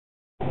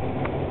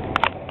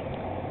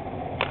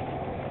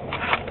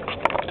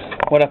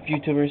What up,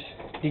 YouTubers?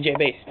 DJ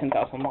Bass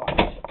 10,000 watts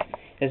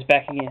is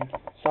back again.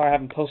 Sorry I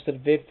haven't posted a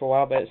vid for a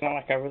while, but it's not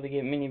like I really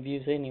get many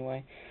views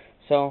anyway.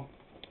 So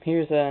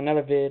here's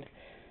another vid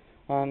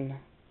on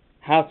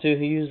how to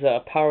use a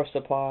power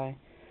supply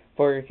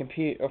for your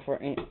computer, or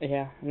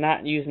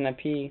not using a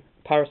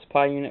power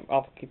supply unit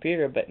off a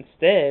computer, but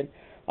instead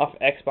off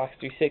Xbox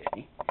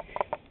 360.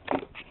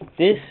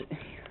 This,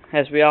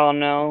 as we all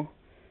know,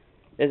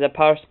 is a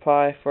power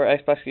supply for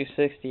Xbox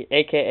 360,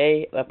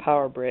 aka the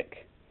Power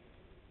Brick.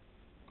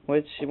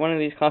 Which one of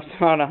these costs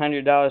around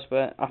 $100,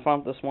 but I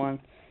found this one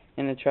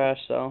in the trash,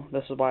 so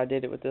this is why I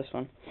did it with this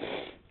one.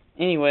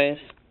 Anyways,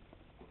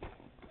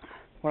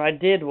 what I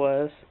did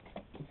was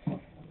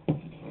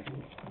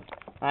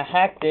I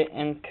hacked it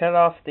and cut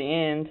off the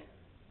end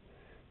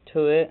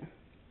to it.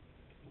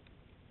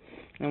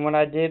 And what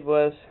I did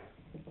was,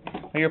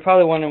 well, you're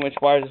probably wondering which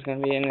wires it's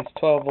going to be, and it's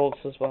 12 volts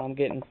is what I'm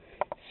getting.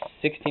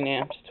 16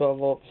 amps, 12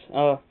 volts.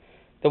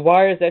 The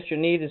wires that you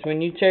need is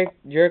when you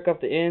jerk up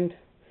the end.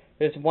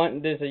 There's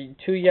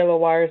two yellow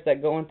wires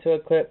that go into a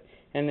clip,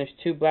 and there's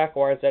two black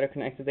wires that are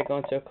connected that go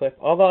into a clip.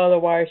 All the other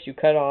wires you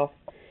cut off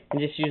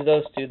and just use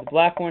those two. The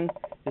black one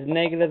is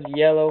negative, the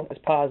yellow is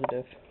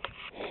positive.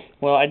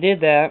 Well, I did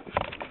that,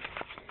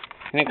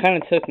 and it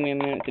kind of took me a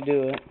minute to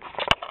do it.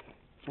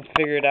 I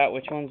figured out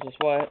which ones was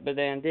what, but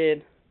then I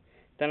did.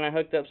 Then I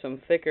hooked up some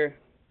thicker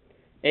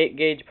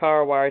 8-gauge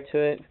power wire to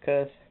it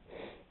because,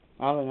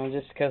 I don't know,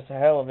 just because the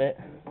hell of it.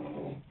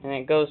 And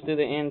it goes through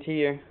the end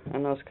here. I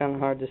know it's kind of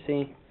hard to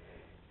see.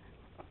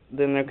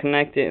 Then they're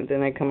connected, and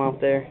then they come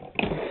out there.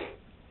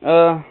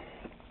 Well,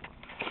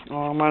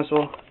 I might as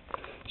well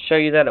show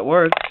you that it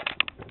works.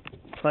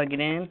 Plug it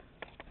in.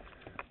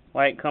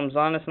 Light comes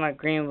on. It's not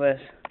green, but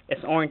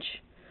it's orange.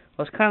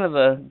 Well, it's kind of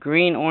a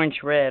green, orange,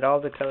 red. All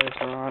the colors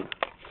are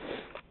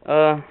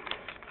on.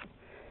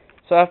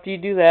 So after you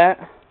do that,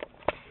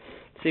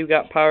 so you've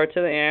got power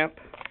to the amp.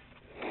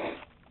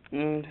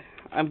 And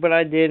what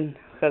I did,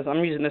 because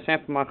I'm using this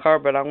amp in my car,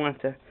 but I wanted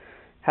to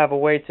have a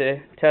way to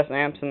test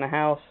amps in the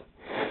house.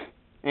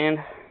 And,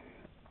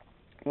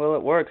 well,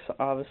 it works,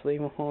 obviously.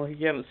 Well,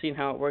 you haven't seen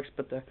how it works,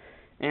 but the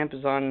amp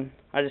is on.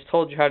 I just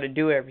told you how to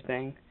do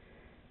everything.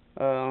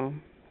 So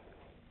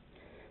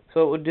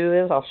what we'll do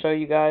is I'll show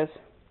you guys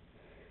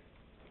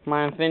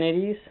my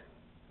Infinities,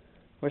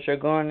 which are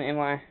going in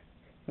my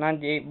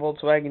 98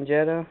 Volkswagen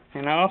Jetta.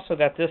 And I also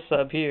got this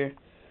sub here,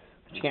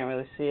 but you can't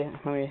really see it.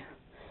 Let me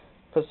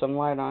put some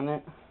light on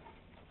it.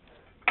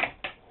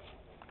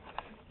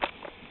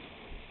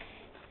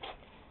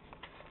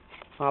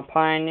 A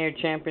Pioneer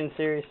Champion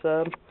Series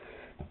sub.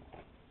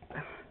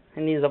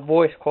 It needs a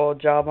voice coil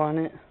job on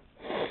it,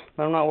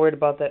 but I'm not worried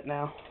about that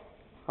now.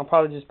 I'll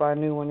probably just buy a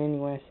new one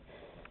anyways.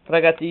 But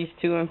I got these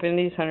two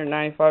Infinities,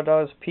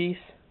 $195 a piece,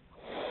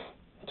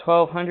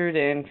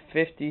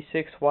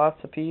 1256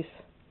 watts a piece,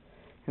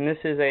 and this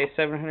is a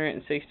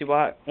 760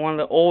 watt, one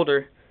of the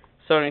older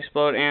Sony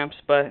Explode amps,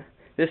 but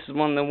this is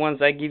one of the ones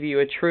that give you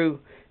a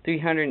true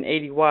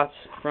 380 watts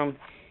from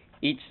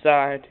each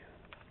side.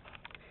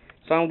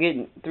 So I'm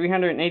getting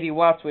 380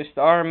 watts, which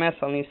the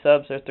RMS on these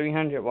subs are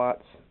 300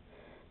 watts.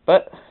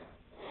 But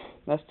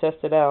let's test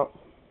it out.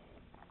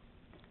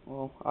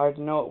 Well, I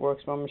already know it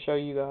works, but I'm going to show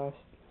you guys.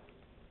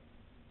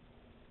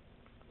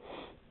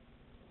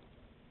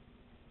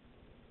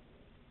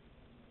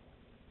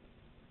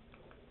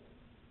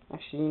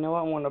 Actually, you know what?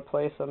 I want to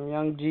play some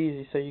Young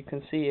Jeezy so you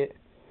can see it.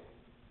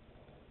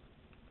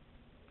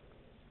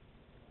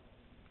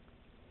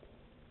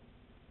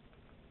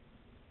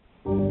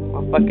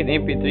 My fucking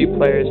MP3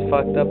 player is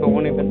fucked up. It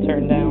won't even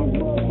turn down.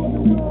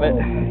 But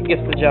it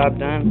gets the job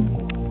done.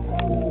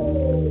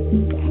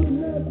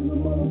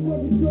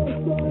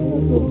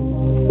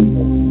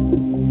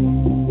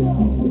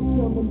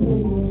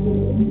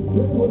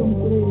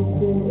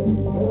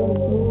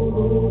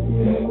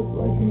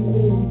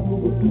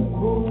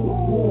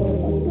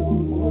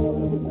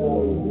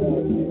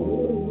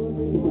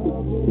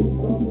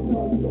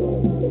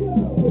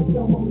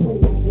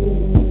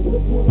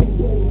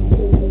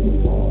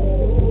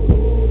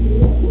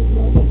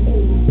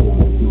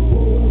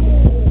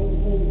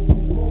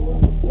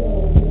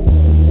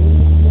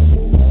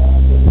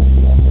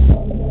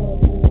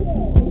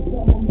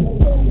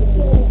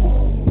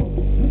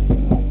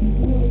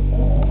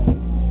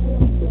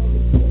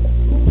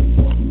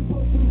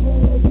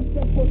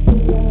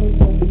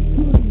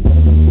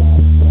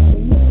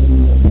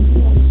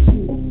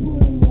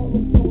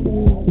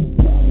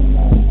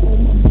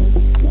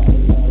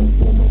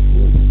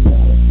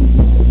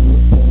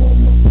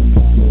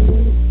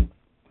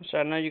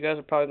 I know you guys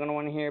are probably going to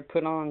want to hear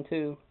Put On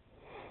too.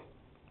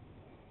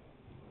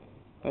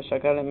 Which I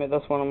gotta admit,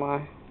 that's one of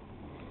my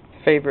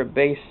favorite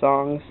bass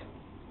songs.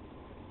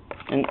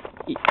 And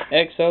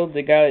EXO,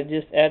 the guy that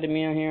just added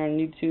me on here on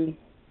YouTube,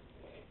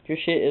 your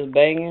shit is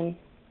banging.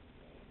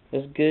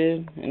 It's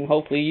good. And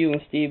hopefully you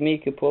and Steve Me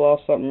could pull off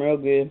something real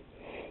good.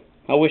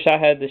 I wish I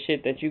had the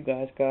shit that you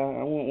guys got.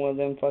 I want one of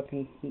them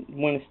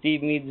one of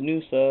Steve Mead's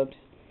new subs.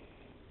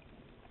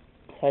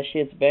 That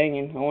shit's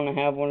banging. I want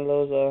to have one of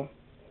those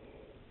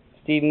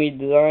Steve Mead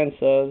design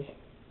subs.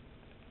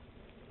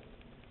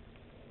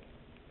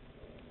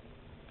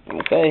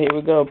 Okay, here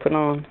we go. Put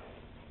on.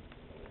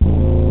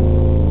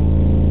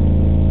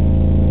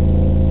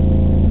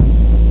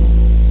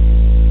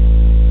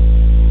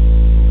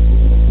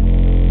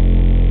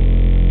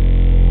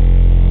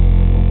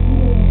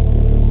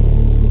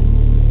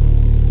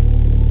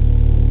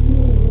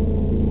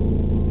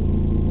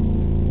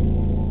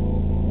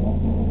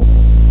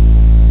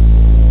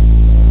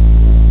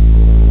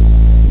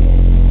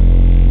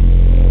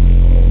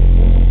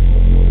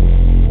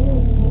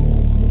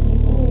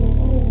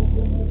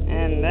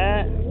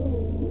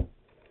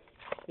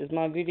 Is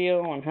my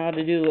video on how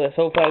to do this.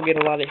 Hopefully I'll get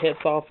a lot of hits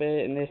off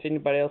it, and if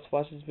anybody else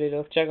watches this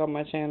video, check out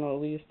my channel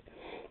at least.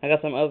 I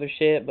got some other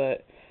shit,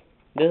 but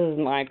this is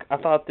like, I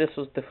thought this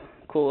was the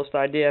coolest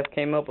idea I've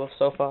came up with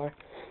so far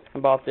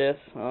about this.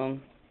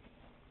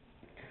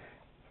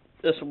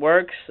 This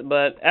works,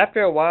 but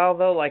after a while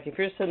though, like if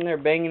you're sitting there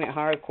banging it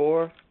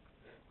hardcore,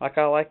 like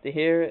I like to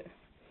hear it,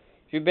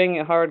 if you're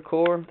banging it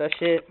hardcore, that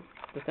shit,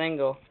 the thing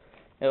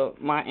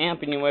my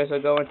amp anyways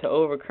will go into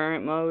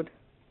overcurrent mode.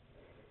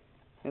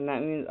 And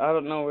that means, I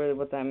don't know really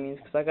what that means,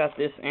 because I got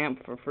this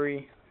amp for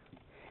free.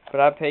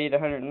 But I paid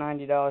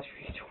 $190 for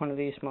each one of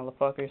these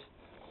motherfuckers.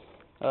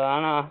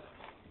 I know.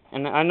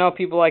 And I know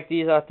people like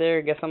these out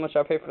there. Guess how much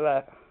I paid for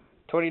that?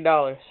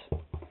 $20.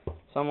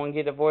 So I'm going to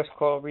get a voice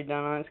coil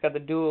redone on it. It's got the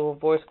dual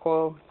voice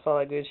coil. It's all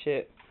that good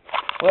shit.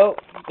 Well,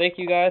 thank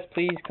you guys.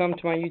 Please come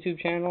to my YouTube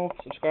channel.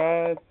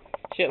 Subscribe.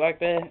 Shit like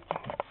that.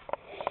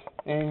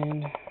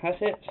 And that's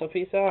it. So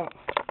peace out.